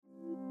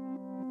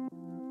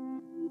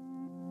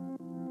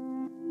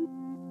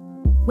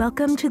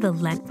Welcome to the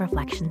Lent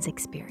Reflections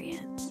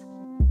Experience.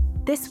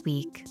 This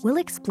week, we'll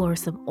explore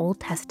some Old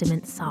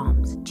Testament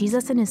Psalms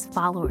Jesus and his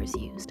followers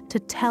used to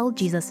tell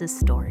Jesus'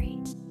 story.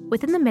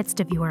 Within the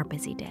midst of your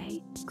busy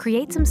day,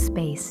 create some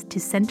space to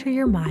center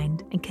your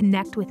mind and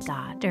connect with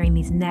God during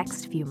these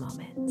next few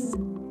moments.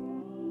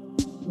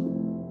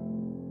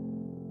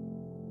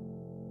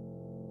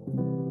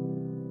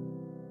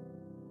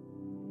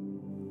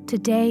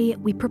 Today,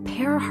 we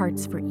prepare our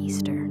hearts for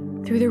Easter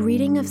through the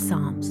reading of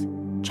Psalms,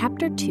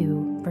 chapter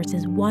 2,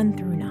 verses 1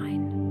 through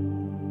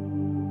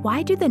 9.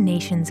 Why do the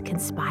nations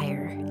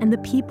conspire and the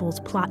peoples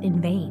plot in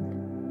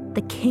vain?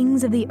 The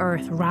kings of the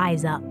earth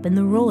rise up and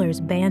the rulers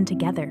band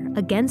together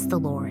against the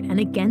Lord and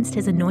against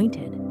his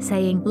anointed,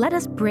 saying, "Let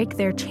us break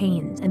their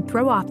chains and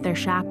throw off their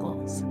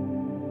shackles."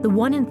 The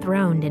one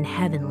enthroned in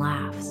heaven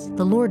laughs.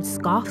 The Lord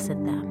scoffs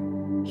at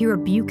them. He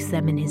rebukes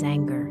them in his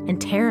anger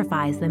and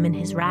terrifies them in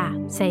his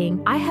wrath,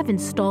 saying, "I have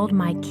installed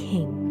my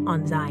king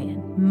on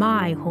Zion,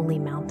 my holy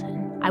mountain.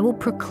 I will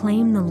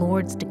proclaim the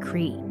Lord's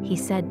decree. He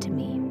said to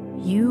me,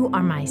 'You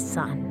are my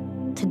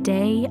son.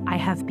 Today I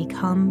have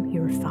become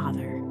your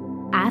father.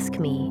 Ask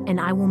me,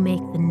 and I will make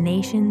the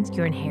nations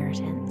your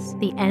inheritance,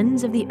 the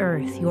ends of the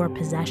earth your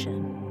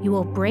possession. You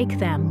will break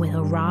them with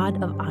a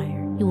rod of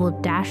iron. You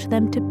will dash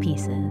them to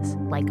pieces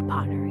like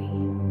pottery."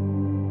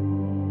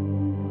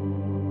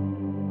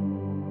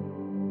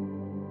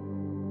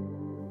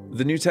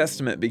 The New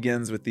Testament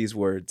begins with these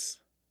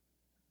words.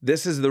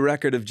 This is the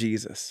record of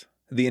Jesus,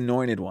 the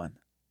Anointed One,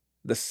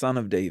 the Son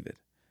of David,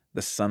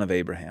 the Son of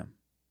Abraham.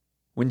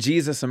 When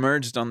Jesus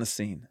emerged on the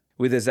scene,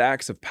 with his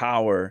acts of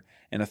power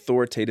and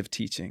authoritative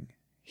teaching,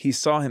 he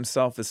saw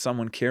himself as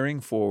someone carrying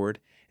forward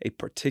a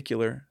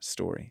particular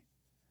story.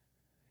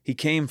 He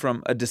came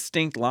from a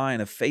distinct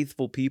line of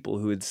faithful people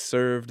who had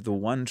served the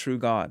one true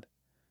God,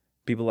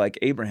 people like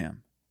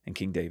Abraham and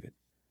King David.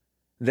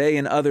 They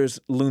and others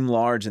loom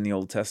large in the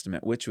Old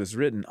Testament, which was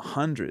written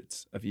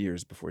hundreds of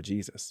years before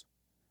Jesus.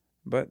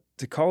 But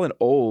to call it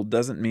old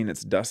doesn't mean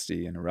it's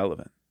dusty and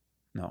irrelevant.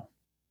 No.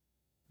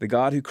 The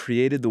God who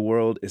created the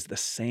world is the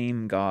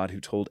same God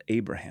who told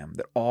Abraham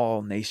that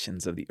all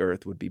nations of the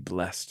earth would be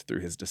blessed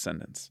through his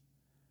descendants.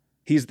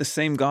 He's the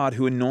same God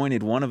who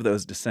anointed one of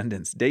those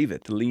descendants,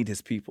 David, to lead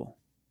his people.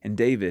 And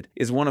David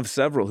is one of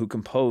several who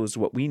composed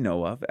what we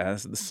know of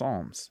as the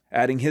Psalms,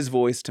 adding his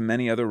voice to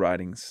many other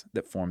writings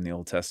that form the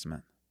Old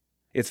Testament.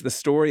 It's the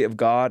story of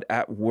God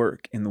at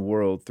work in the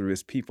world through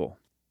his people.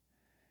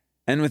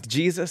 And with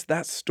Jesus,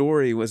 that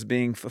story was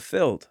being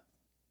fulfilled.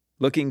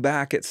 Looking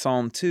back at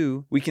Psalm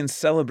 2, we can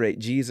celebrate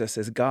Jesus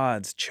as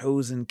God's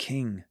chosen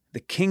king. The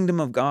kingdom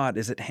of God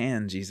is at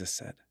hand, Jesus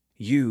said.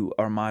 "You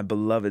are my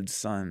beloved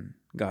Son,"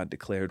 God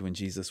declared when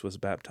Jesus was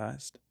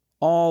baptized.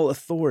 "All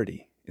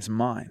authority is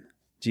mine,"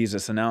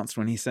 Jesus announced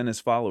when he sent his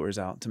followers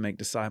out to make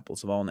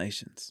disciples of all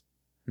nations.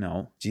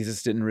 No,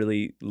 Jesus didn't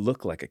really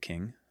look like a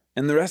king.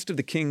 And the rest of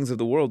the kings of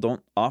the world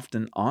don't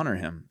often honor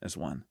him as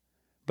one.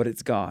 But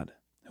it's God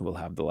who will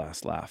have the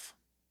last laugh.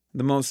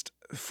 The most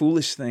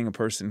foolish thing a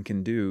person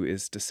can do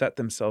is to set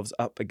themselves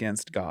up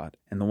against God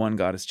and the one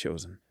God has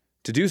chosen.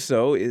 To do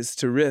so is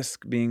to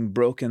risk being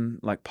broken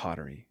like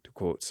pottery, to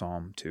quote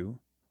Psalm 2,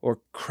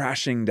 or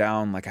crashing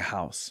down like a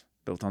house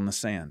built on the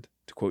sand,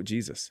 to quote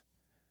Jesus.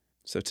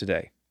 So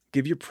today,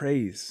 give your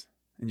praise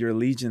and your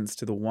allegiance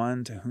to the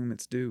one to whom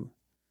it's due.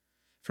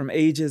 From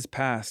ages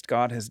past,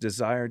 God has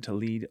desired to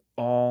lead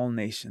all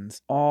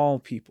nations, all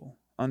people,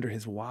 under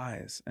his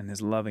wise and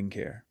his loving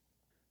care.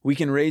 We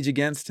can rage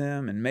against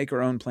him and make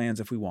our own plans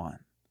if we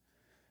want,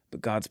 but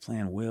God's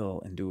plan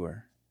will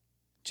endure.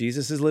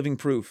 Jesus is living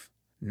proof.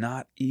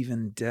 Not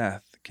even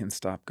death can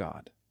stop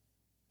God.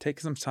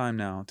 Take some time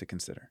now to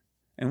consider.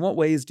 In what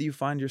ways do you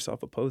find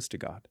yourself opposed to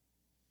God?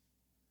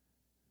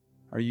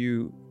 Are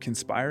you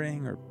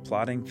conspiring or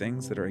plotting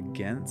things that are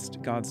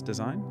against God's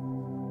design?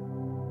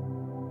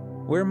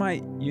 Where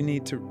might you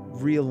need to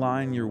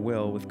realign your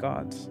will with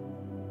God's?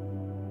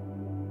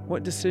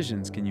 What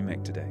decisions can you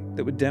make today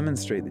that would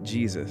demonstrate that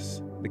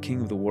Jesus, the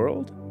King of the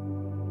world,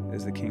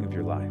 is the King of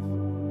your life?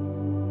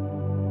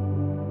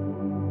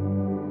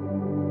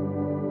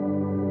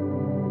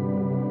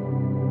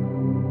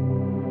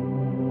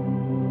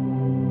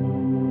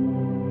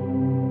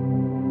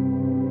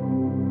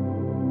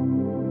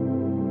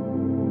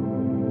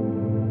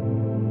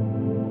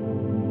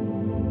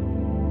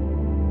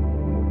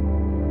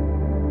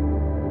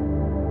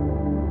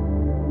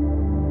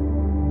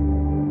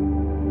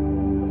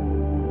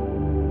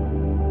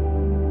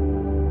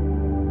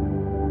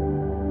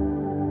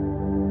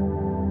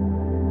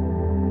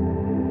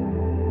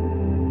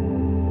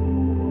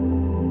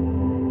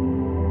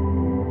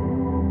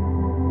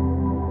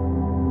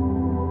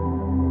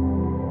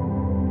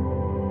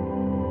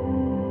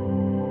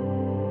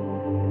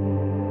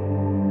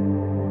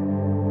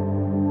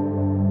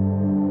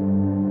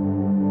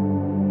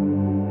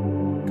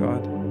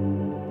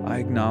 I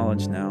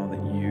acknowledge now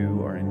that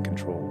you are in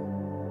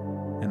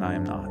control, and I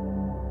am not.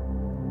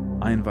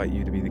 I invite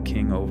you to be the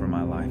king over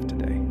my life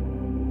today.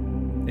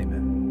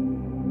 Amen.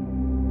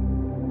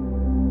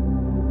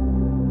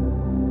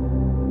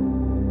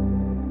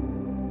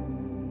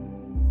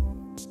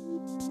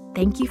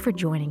 Thank you for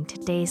joining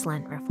today's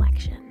Lent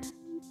reflection.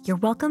 You're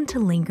welcome to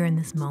linger in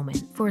this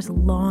moment for as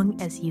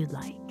long as you'd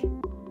like.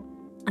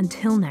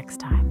 Until next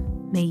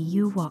time, may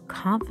you walk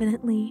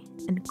confidently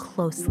and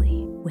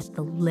closely with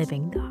the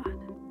living God.